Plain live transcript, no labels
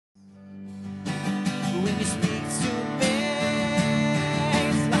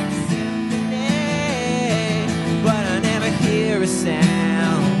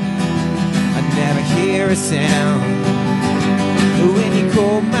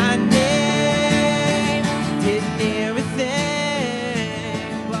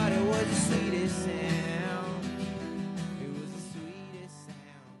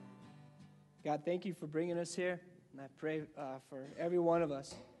thank you for bringing us here. And I pray for every one of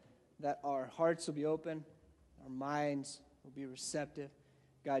us that our hearts will be open, our minds will be receptive.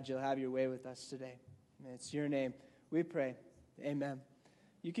 God, you'll have your way with us today. And it's your name we pray. Amen.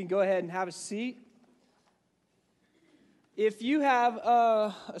 You can go ahead and have a seat. If you have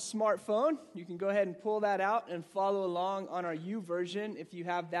a smartphone, you can go ahead and pull that out and follow along on our YouVersion if you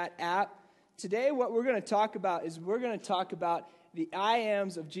have that app. Today, what we're going to talk about is we're going to talk about the I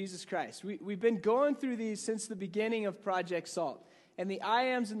ams of Jesus Christ. We've been going through these since the beginning of Project SALT. And the I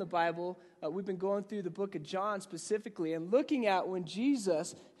ams in the Bible, we've been going through the book of John specifically and looking at when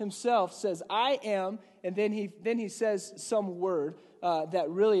Jesus himself says, I am, and then he says some word that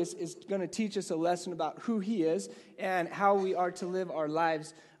really is going to teach us a lesson about who he is and how we are to live our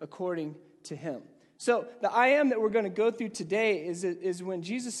lives according to him. So the I am that we're going to go through today is when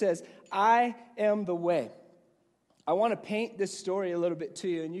Jesus says, I am the way. I want to paint this story a little bit to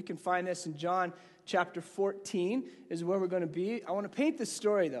you, and you can find this in John chapter 14 is where we're going to be. I want to paint this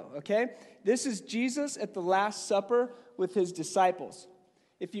story, though, okay? This is Jesus at the Last Supper with his disciples.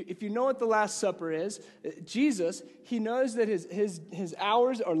 If you know what the Last Supper is, Jesus, he knows that his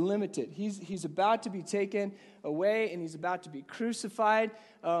hours are limited. He's about to be taken away, and he's about to be crucified,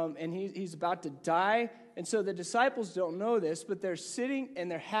 and he's about to die. And so the disciples don't know this, but they're sitting and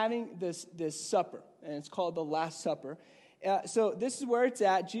they're having this supper, and it's called the Last Supper. So this is where it's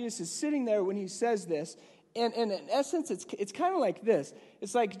at. Jesus is sitting there when he says this. And in essence, it's kind of like this.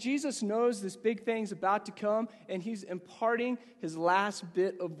 It's like Jesus knows this big thing's about to come, and he's imparting his last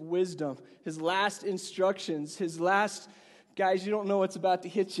bit of wisdom, his last instructions, his last, guys, you don't know what's about to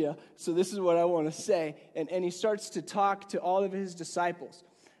hit you, so this is what I want to say. And he starts to talk to all of his disciples.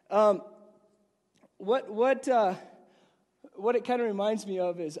 What it kind of reminds me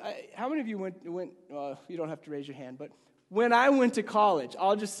of is, how many of you went you don't have to raise your hand, but when I went to college,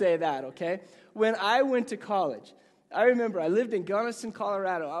 I'll just say that, okay? When I went to college, I remember I lived in Gunnison,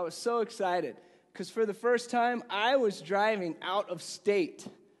 Colorado. I was so excited because for the first time, I was driving out of state,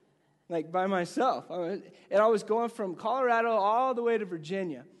 like by myself. And I was going from Colorado all the way to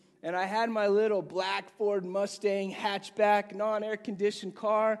Virginia. And I had my little black Ford Mustang hatchback, non-air-conditioned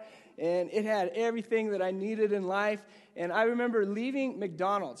car, and it had everything that I needed in life. And I remember leaving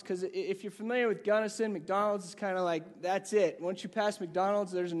McDonald's, because if you're familiar with Gunnison, McDonald's is kind of like, that's it. Once you pass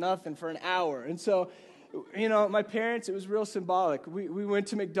McDonald's, there's nothing for an hour. And so, my parents, it was real symbolic. We went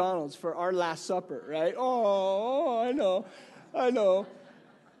to McDonald's for our Last Supper, right? Oh, I know.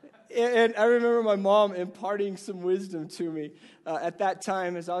 And I remember my mom imparting some wisdom to me at that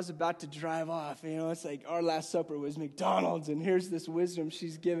time as I was about to drive off. It's like our Last Supper was McDonald's, and here's this wisdom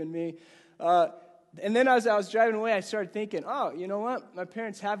she's given me. And then as I was driving away, I started thinking, oh, you know what? My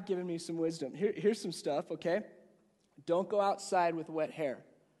parents have given me some wisdom. Here's some stuff, okay? Don't go outside with wet hair.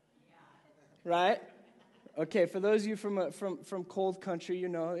 Right? Okay, for those of you from cold country,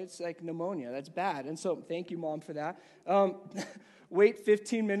 it's like pneumonia. That's bad. And so thank you, Mom, for that. Wait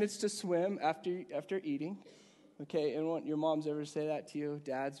 15 minutes to swim after eating. Okay, and your moms ever say that to you?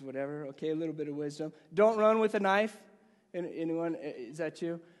 Dads, whatever. Okay, a little bit of wisdom. Don't run with a knife. Anyone, is that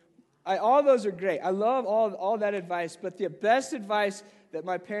you? All those are great. I love all that advice, but the best advice that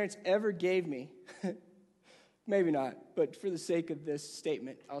my parents ever gave me, maybe not, but for the sake of this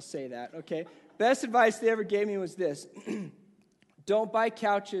statement, I'll say that, okay? Best advice they ever gave me was this. Don't buy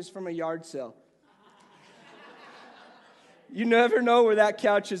couches from a yard sale. You never know where that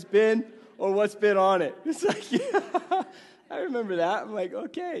couch has been or what's been on it. It's like, yeah, I remember that. I'm like,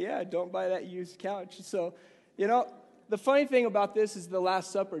 okay, yeah, don't buy that used couch. So, the funny thing about this is the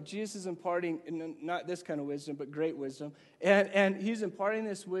Last Supper. Jesus is imparting, not this kind of wisdom, but great wisdom. And he's imparting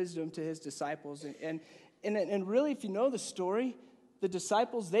this wisdom to his disciples. And really, if you know the story, the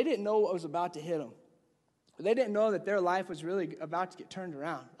disciples, they didn't know what was about to hit them. They didn't know that their life was really about to get turned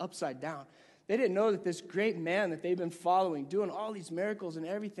around, upside down. They didn't know that this great man that they've been following, doing all these miracles and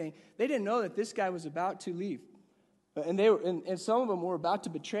everything, they didn't know that this guy was about to leave. And some of them were about to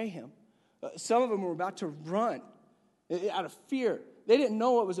betray him. Some of them were about to run out of fear. They didn't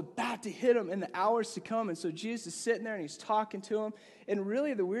know what was about to hit them in the hours to come. And so Jesus is sitting there and he's talking to them. And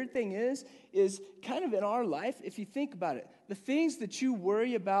really the weird thing is kind of in our life, if you think about it, the things that you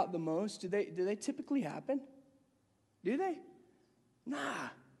worry about the most, do they typically happen? Do they? Nah.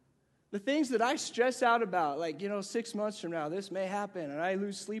 The things that I stress out about, like, 6 months from now, this may happen, and I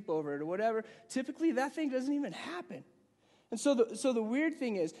lose sleep over it or whatever, typically that thing doesn't even happen. And so the weird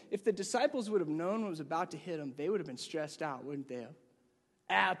thing is, if the disciples would have known what was about to hit them, they would have been stressed out, wouldn't they have?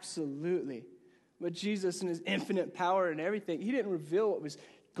 Absolutely. But Jesus, in his infinite power and everything, he didn't reveal what was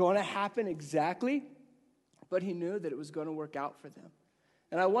going to happen exactly, but he knew that it was going to work out for them.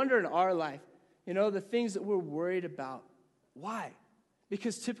 And I wonder in our life, You know, the things that we're worried about. Why?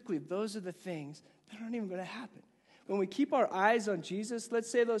 Because typically those are the things that aren't even going to happen. When we keep our eyes on Jesus, let's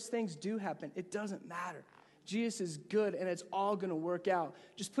say those things do happen. It doesn't matter. Jesus is good, and it's all going to work out.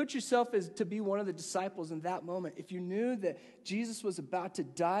 Just put yourself as to be one of the disciples in that moment. If you knew that Jesus was about to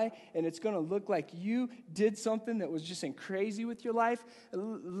die, and it's going to look like you did something that was just crazy with your life,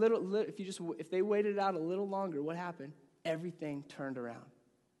 if they waited out a little longer, what happened? Everything turned around.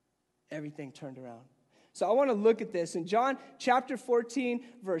 Everything turned around. So I want to look at this. In John chapter 14,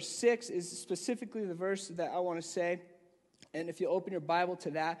 verse 6 is specifically the verse that I want to say. And if you open your Bible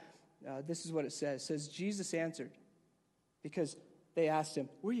to that, this is what it says. It says, Jesus answered, because they asked him,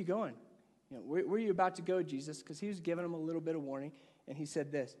 where are you going? You know, where are you about to go, Jesus? Because he was giving them a little bit of warning. And he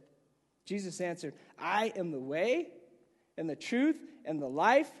said this. Jesus answered, I am the way and the truth and the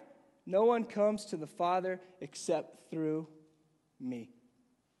life. No one comes to the Father except through me.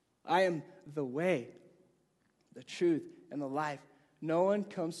 I am the way, the truth, and the life. No one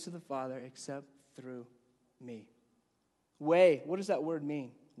comes to the Father except through me. Way, what does that word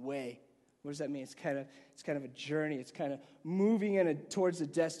mean? Way. What does that mean? It's kind of a journey. It's kind of moving towards a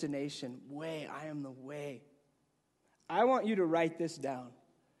destination. Way, I am the way. I want you to write this down.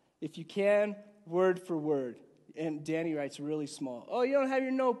 If you can, word for word. And Danny writes really small. Oh, you don't have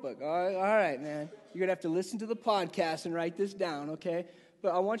your notebook. All right, man. You're going to have to listen to the podcast and write this down, okay?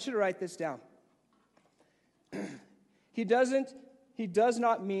 But I want you to write this down. He does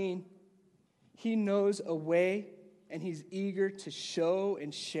not mean he knows a way and he's eager to show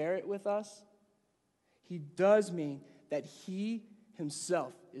and share it with us. He does mean that he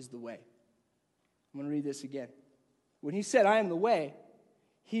himself is the way. I'm going to read this again. When he said, I am the way,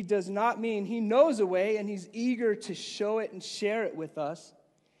 he does not mean he knows a way and he's eager to show it and share it with us.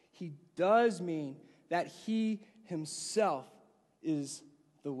 He does mean that he himself is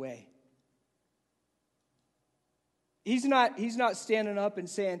the way. He's not standing up and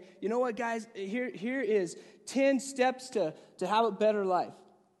saying, you know what, guys, here is 10 steps to have a better life.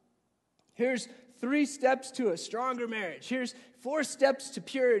 Here's 3 steps to a stronger marriage. Here's 4 steps to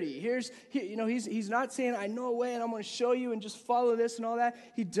purity. He's not saying, I know a way and I'm going to show you and just follow this and all that.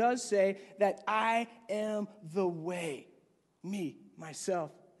 He does say that I am the way. Me, myself,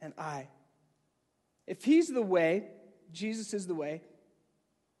 and I. If he's the way, Jesus is the way,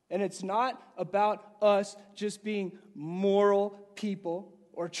 and it's not about us just being moral people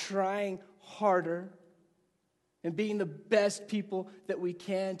or trying harder and being the best people that we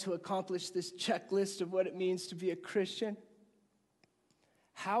can to accomplish this checklist of what it means to be a Christian.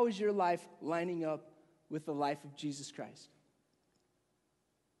 How is your life lining up with the life of Jesus Christ?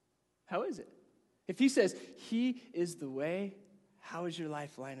 How is it? If he says he is the way, how is your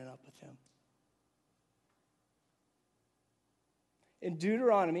life lining up with him? In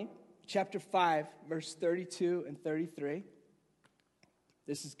Deuteronomy chapter 5, verse 32 and 33,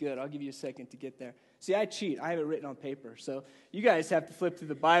 this is good. I'll give you a second to get there. See, I cheat. I have it written on paper. So you guys have to flip through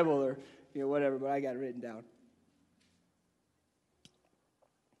the Bible or whatever, but I got it written down.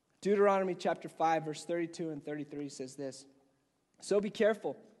 Deuteronomy chapter 5, verse 32 and 33 says this. So be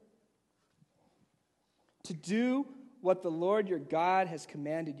careful to do what the Lord your God has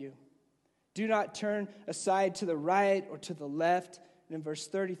commanded you. Do not turn aside to the right or to the left. And in verse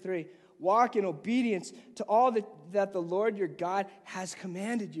 33, walk in obedience to all that the Lord your God has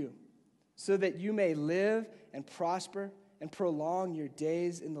commanded you, so that you may live and prosper and prolong your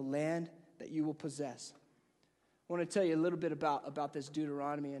days in the land that you will possess. I want to tell you a little bit about this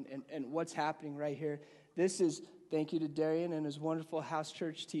Deuteronomy and what's happening right here. This is, thank you to Darian and his wonderful house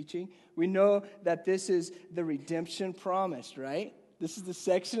church teaching. We know that this is the redemption promised, right? This is the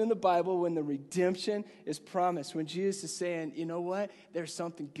section in the Bible when the redemption is promised. When Jesus is saying, you know what? There's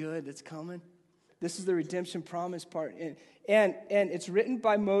something good that's coming. This is the redemption promise part. And it's written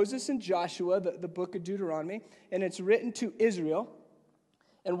by Moses and Joshua, the book of Deuteronomy. And it's written to Israel.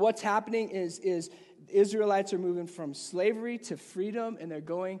 And what's happening is the Israelites are moving from slavery to freedom, and they're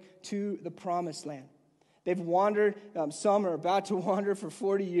going to the promised land. They've wandered, some are about to wander for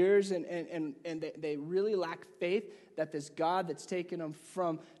 40 years, and they really lack faith that this God that's taken them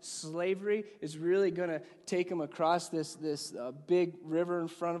from slavery is really going to take them across this big river in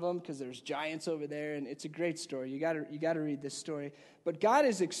front of them, because there's giants over there, and it's a great story. You got to read this story. But God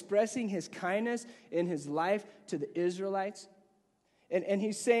is expressing his kindness in his life to the Israelites, and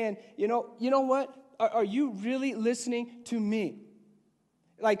he's saying, you know what? Are you really listening to me?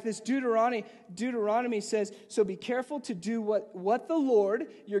 Like this Deuteronomy says, so be careful to do what the Lord,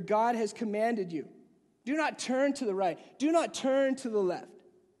 your God, has commanded you. Do not turn to the right. Do not turn to the left.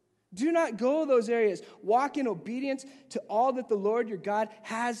 Do not go those areas. Walk in obedience to all that the Lord, your God,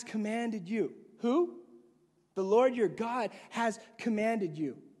 has commanded you. Who? The Lord your God has commanded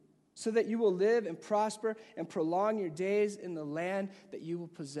you, so that you will live and prosper and prolong your days in the land that you will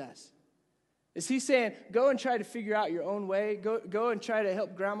possess. Is he saying, go and try to figure out your own way? Go and try to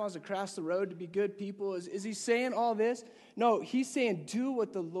help grandmas across the road to be good people? Is he saying all this? No, he's saying, do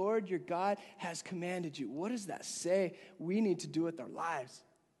what the Lord your God has commanded you. What does that say we need to do with our lives?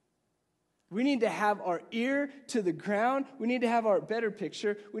 We need to have our ear to the ground. We need to have our better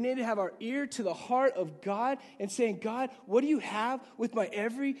picture. We need to have our ear to the heart of God and saying, God, what do you have with my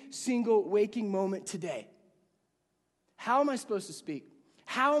every single waking moment today? How am I supposed to speak?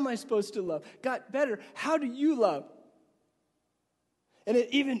 How am I supposed to love? God, better, how do you love? And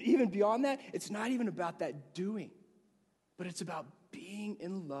even beyond that, it's not even about that doing, but it's about being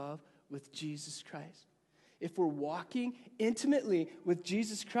in love with Jesus Christ. If we're walking intimately with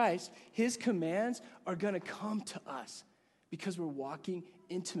Jesus Christ, his commands are going to come to us because we're walking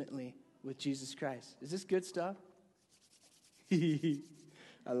intimately with Jesus Christ. Is this good stuff?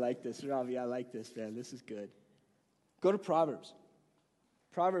 I like this, Ravi. I like this, man. This is good. Go to Proverbs.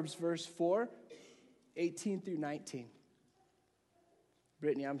 Proverbs verse 4, 18 through 19.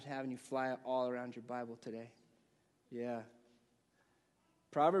 Brittany, I'm having you fly all around your Bible today. Yeah.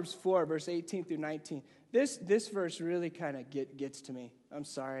 Proverbs 4, verse 18 through 19. This verse really kind of gets to me. I'm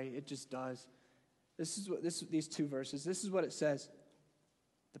sorry, it just does. These two verses. This is what it says.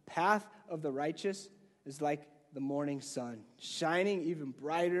 The path of the righteous is like the morning sun, shining even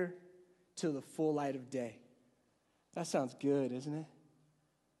brighter till the full light of day. That sounds good, isn't it?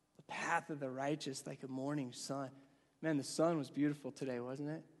 The path of the righteous like a morning sun. Man, the sun was beautiful today, wasn't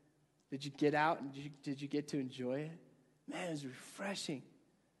it? Did you get out and did you get to enjoy it? Man, it was refreshing.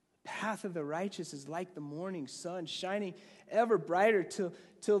 The path of the righteous is like the morning sun, shining ever brighter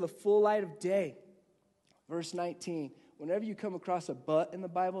till the full light of day. Verse 19. Whenever you come across a but in the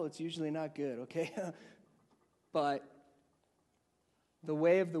Bible, it's usually not good, okay? But the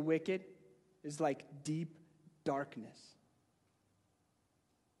way of the wicked is like deep darkness.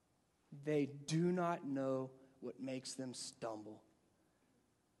 They do not know what makes them stumble.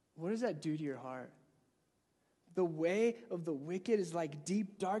 What does that do to your heart? The way of the wicked is like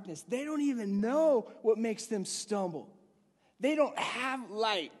deep darkness. They don't even know what makes them stumble. They don't have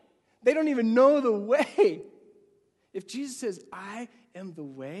light. They don't even know the way. If Jesus says, I am the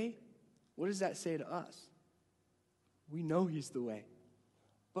way, what does that say to us? We know he's the way.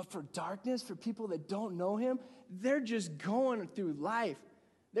 But for darkness, for people that don't know him, they're just going through life.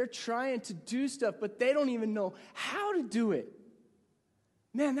 They're trying to do stuff, but they don't even know how to do it.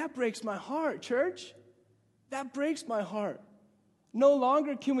 Man, that breaks my heart, church. That breaks my heart. No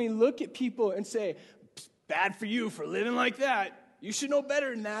longer can we look at people and say, bad for you for living like that. You should know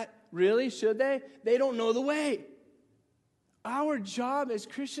better than that. Really? Should they? They don't know the way. Our job as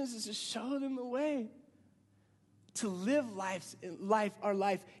Christians is to show them the way. To live our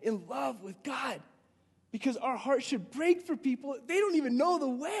life in love with God. Because our heart should break for people. They don't even know the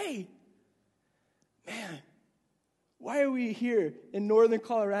way. Man, why are we here in northern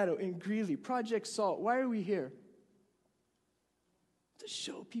Colorado, in Greeley, Project Salt? Why are we here? To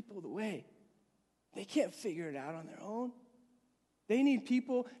show people the way. They can't figure it out on their own. They need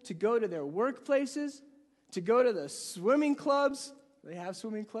people to go to their workplaces, to go to the swimming clubs. They have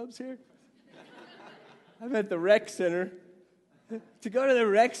swimming clubs here? I'm at the rec center. To go to the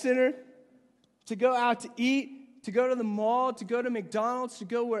rec center, to go out to eat, to go to the mall, to go to McDonald's, to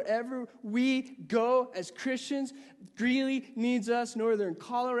go wherever we go as Christians. Greeley needs us. Northern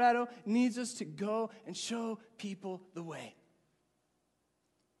Colorado needs us to go and show people the way.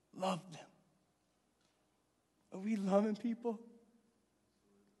 Love them. Are we loving people?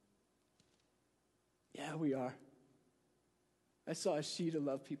 Yeah, we are. I saw a sheet of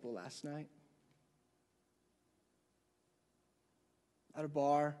love people last night. At a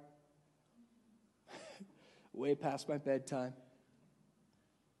bar. Way past my bedtime.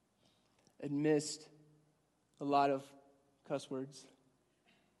 I'd missed a lot of cuss words.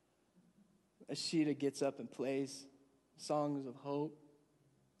 Ashita gets up and plays songs of hope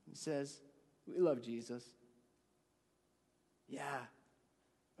and says, we love Jesus. Yeah,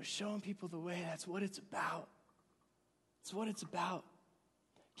 we're showing people the way. That's what it's about. That's what it's about.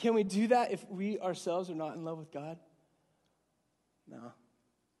 Can we do that if we ourselves are not in love with God? No.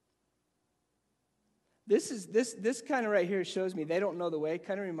 This kind of right here shows me they don't know the way.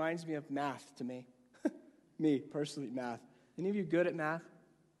 Kind of reminds me of math to me. Me, personally, math. Any of you good at math?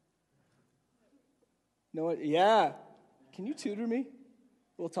 Know what? Yeah. Can you tutor me?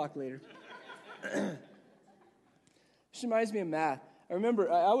 We'll talk later. This reminds me of math. I remember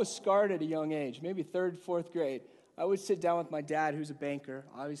I was scarred at a young age, maybe 3rd, 4th grade. I would sit down with my dad, who's a banker,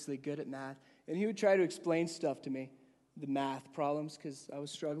 obviously good at math, And he would try to explain stuff to me, the math problems, because I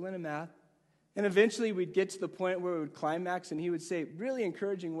was struggling in math. And eventually we'd get to the point where we would climax, and he would say really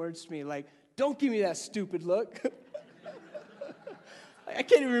encouraging words to me, like, "Don't give me that stupid look." I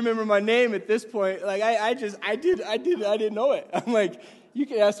can't even remember my name at this point. Like, I didn't know it. I'm like, "You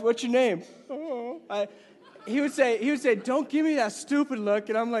can ask, what's your name?" He would say, "Don't give me that stupid look."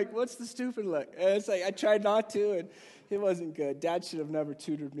 And I'm like, "What's the stupid look?" And it's like, I tried not to, and it wasn't good. Dad should have never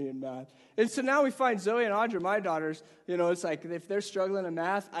tutored me in math. And so now we find Zoe and Audra, my daughters, it's like if they're struggling in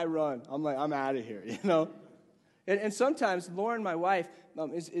math, I run. I'm like, I'm out of here, And sometimes Lauren, my wife,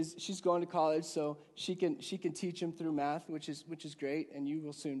 she's going to college, so she can teach them through math, which is great, and you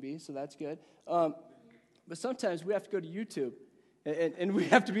will soon be, so that's good. But sometimes we have to go to YouTube, and we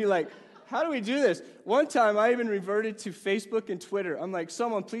have to be like, how do we do this? One time I even reverted to Facebook and Twitter. I'm like,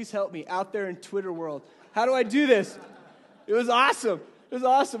 someone please help me out there in Twitter world. How do I do this? It was awesome. It was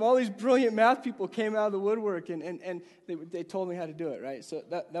awesome. All these brilliant math people came out of the woodwork, and they told me how to do it, right? So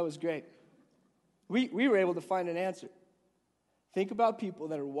that was great. We were able to find an answer. Think about people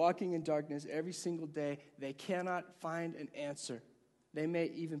that are walking in darkness every single day. They cannot find an answer. They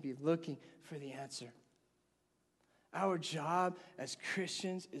may even be looking for the answer. Our job as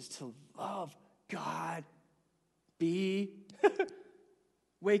Christians is to love God. Wake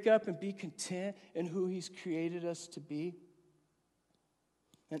up and be content in who He's created us to be.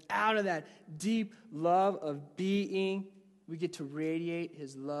 And out of that deep love of being, we get to radiate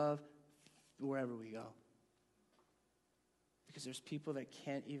His love wherever we go. Because there's people that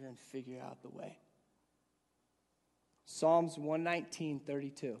can't even figure out the way. Psalms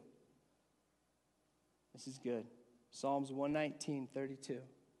 119:32. This is good. Psalms 119:32.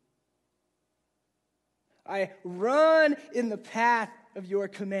 I run in the path of your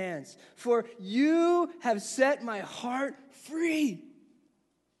commands, for you have set my heart free.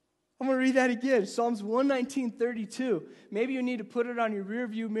 I'm going to read that again. Psalms 119:32. Maybe you need to put it on your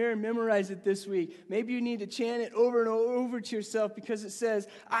rearview mirror and memorize it this week. Maybe you need to chant it over and over to yourself because it says,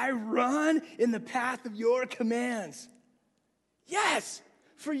 I run in the path of your commands. Yes,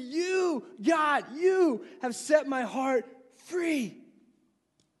 for you, God, you have set my heart free.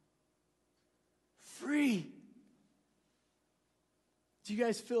 Free. Do you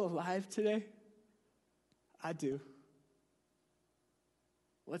guys feel alive today? I do.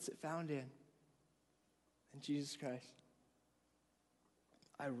 What's it found in? In Jesus Christ.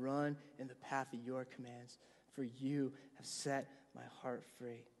 I run in the path of your commands, for you have set my heart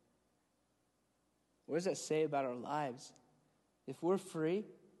free. What does that say about our lives? If we're free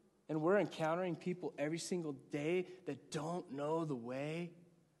and we're encountering people every single day that don't know the way,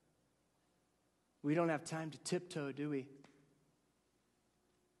 we don't have time to tiptoe, do we?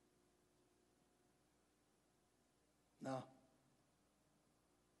 No.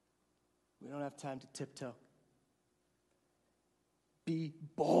 We don't have time to tiptoe. Be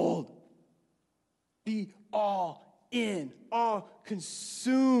bold. Be all in, all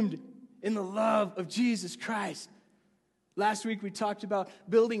consumed in the love of Jesus Christ. Last week we talked about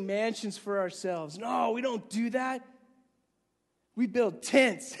building mansions for ourselves. No, we don't do that. We build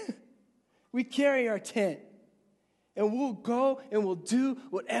tents. We carry our tent. And we'll go and we'll do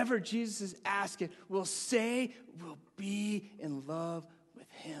whatever Jesus is asking. We'll say we'll be in love with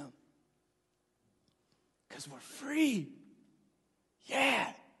Him. Because we're free.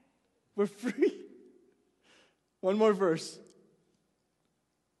 Yeah, we're free. One more verse.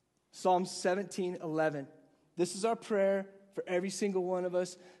 Psalm 17:11. This is our prayer for every single one of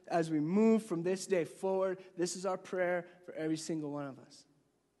us as we move from this day forward. This is our prayer for every single one of us.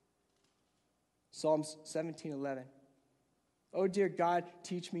 Psalms 17:11. Oh, dear God,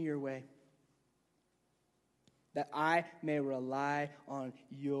 teach me your way, that I may rely on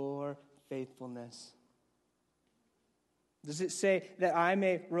your faithfulness. Does it say that I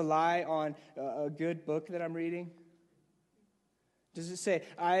may rely on a good book that I'm reading? Does it say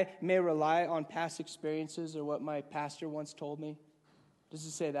I may rely on past experiences or what my pastor once told me? Does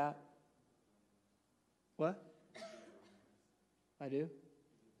it say that? What? I do?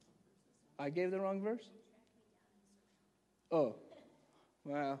 I gave the wrong verse? Oh.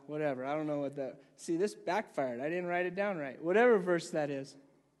 Well, whatever. I don't know what that... See, this backfired. I didn't write it down right. Whatever verse that is,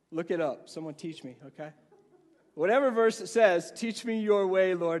 look it up. Someone teach me, okay? Whatever verse it says, teach me your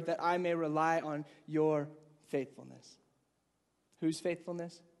way, Lord, that I may rely on your faithfulness. Whose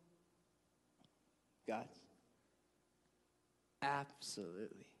faithfulness? God's.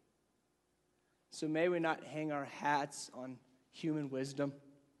 Absolutely. So may we not hang our hats on human wisdom.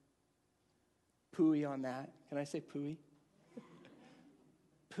 Pooey on that. Can I say pooey?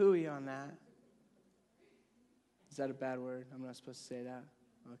 Pooey on that. Is that a bad word? I'm not supposed to say that?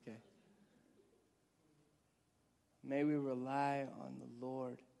 Okay. May we rely on the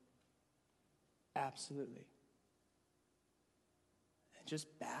Lord. Absolutely. And just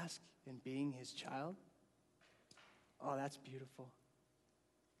bask in being his child. Oh, that's beautiful.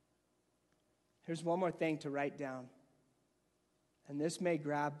 Here's one more thing to write down. And this may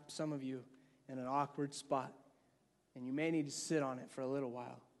grab some of you in an awkward spot, and you may need to sit on it for a little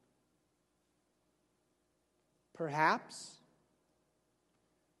while. Perhaps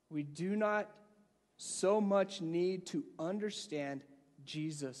we do not so much need to understand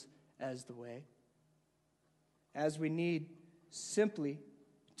Jesus as the way, as we need simply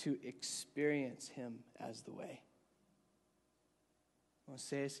to experience him as the way. I'll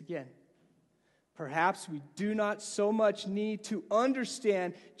say this again. Perhaps we do not so much need to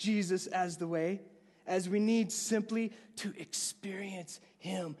understand Jesus as the way, as we need simply to experience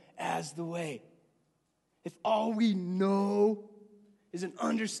him as the way. If all we know is an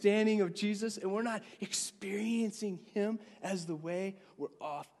understanding of Jesus and we're not experiencing him as the way, we're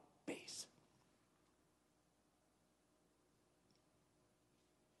off base.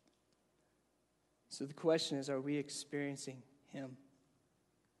 So the question is, are we experiencing him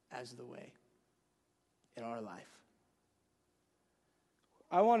as the way in our life?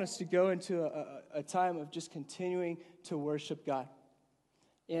 I want us to go into a time of just continuing to worship God.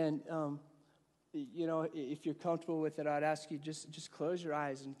 And, if you're comfortable with it, I'd ask you just close your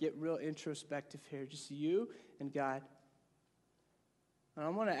eyes and get real introspective here. Just you and God. And I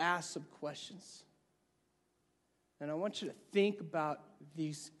want to ask some questions. And I want you to think about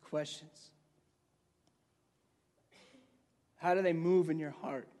these questions. How do they move in your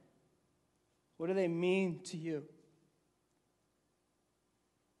heart? What do they mean to you?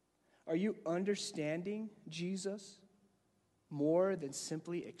 Are you understanding Jesus more than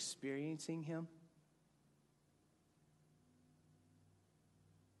simply experiencing him?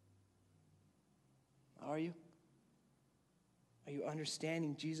 Are you? Are you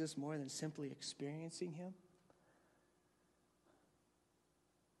understanding Jesus more than simply experiencing him?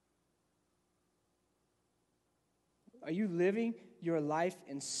 Are you living your life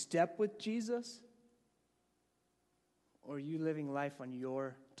in step with Jesus? Or are you living life on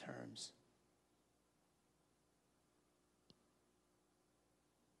your terms?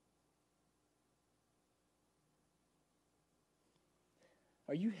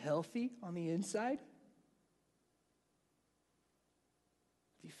 Are you healthy on the inside?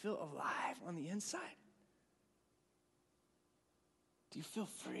 Do you feel alive on the inside? Do you feel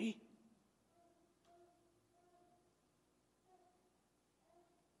free?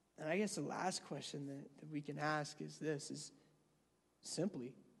 And I guess the last question that we can ask is this, is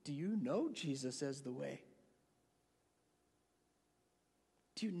simply, do you know Jesus as the way?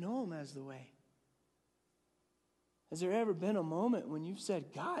 Do you know him as the way? Has there ever been a moment when you've said,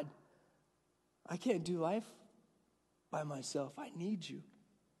 God, I can't do life by myself. I need you.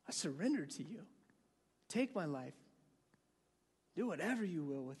 I surrender to you. Take my life. Do whatever you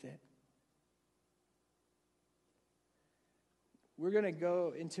will with it. We're going to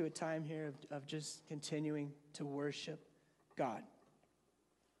go into a time here of just continuing to worship God.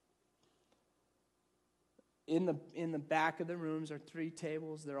 In the back of the rooms are 3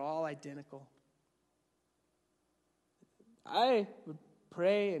 tables. They're all identical. I would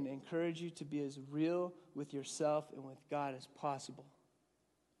pray and encourage you to be as real with yourself and with God as possible.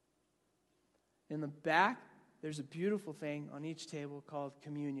 In the back, there's a beautiful thing on each table called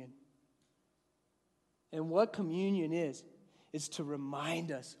communion. And what communion is to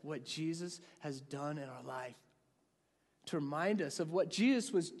remind us what Jesus has done in our life. To remind us of what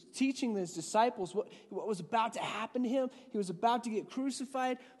Jesus was teaching his disciples, what was about to happen to him. He was about to get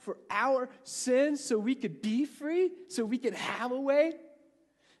crucified for our sins so we could be free, so we could have a way.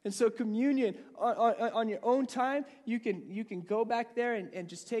 And so communion, on your own time, you can go back there and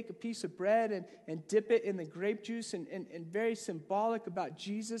just take a piece of bread and dip it in the grape juice and very symbolic about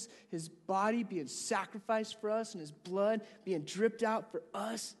Jesus, his body being sacrificed for us and his blood being dripped out for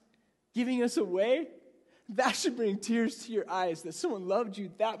us, giving us a way. That should bring tears to your eyes that someone loved you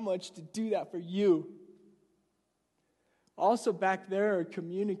that much to do that for you. Also back there are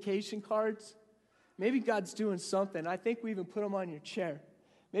communication cards. Maybe God's doing something. I think we even put them on your chair.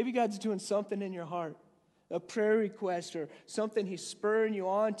 Maybe God's doing something in your heart, a prayer request or something he's spurring you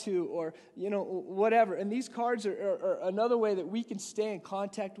on to or, whatever. And these cards are another way that we can stay in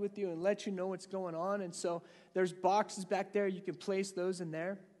contact with you and let you know what's going on. And so there's boxes back there. You can place those in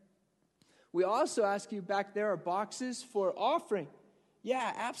there. We also ask you back there are boxes for offering.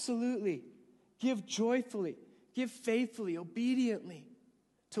 Yeah, absolutely. Give joyfully. Give faithfully, obediently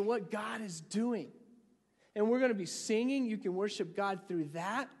to what God is doing. And we're going to be singing. You can worship God through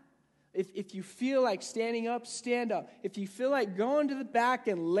that. If you feel like standing up, stand up. If you feel like going to the back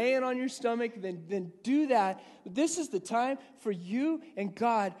and laying on your stomach, then do that. But this is the time for you and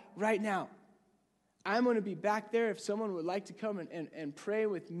God right now. I'm going to be back there if someone would like to come and pray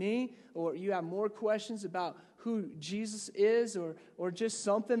with me, or you have more questions about who Jesus is, or just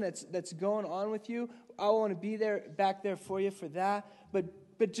something that's going on with you. I want to be there back there for you for that.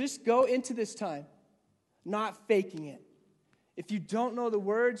 But just go into this time not faking it. If you don't know the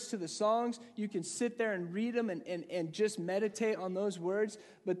words to the songs, you can sit there and read them and just meditate on those words.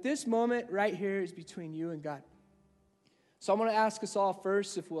 But this moment right here is between you and God. So I'm going to ask us all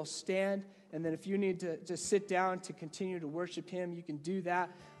first if we'll stand, and then if you need to sit down to continue to worship Him, you can do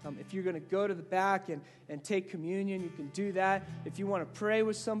that. If you're going to go to the back and take communion, you can do that. If you want to pray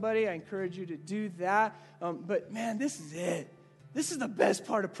with somebody, I encourage you to do that. But man, this is it. This is the best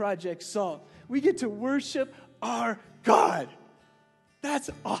part of Project Salt. We get to worship our God.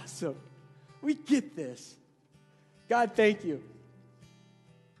 That's awesome. We get this. God, thank you.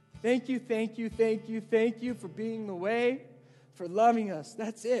 Thank you, thank you, thank you, thank you for being the way, for loving us.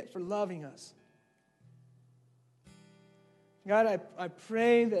 That's it, for loving us. God, I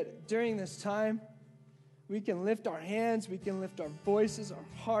pray that during this time, we can lift our hands, we can lift our voices, our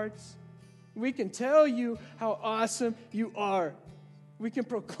hearts. We can tell you how awesome you are. We can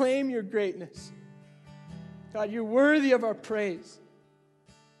proclaim your greatness. God, you're worthy of our praise.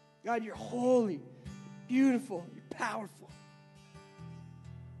 God, you're holy, beautiful, you're powerful.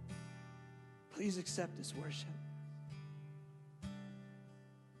 Please accept this worship.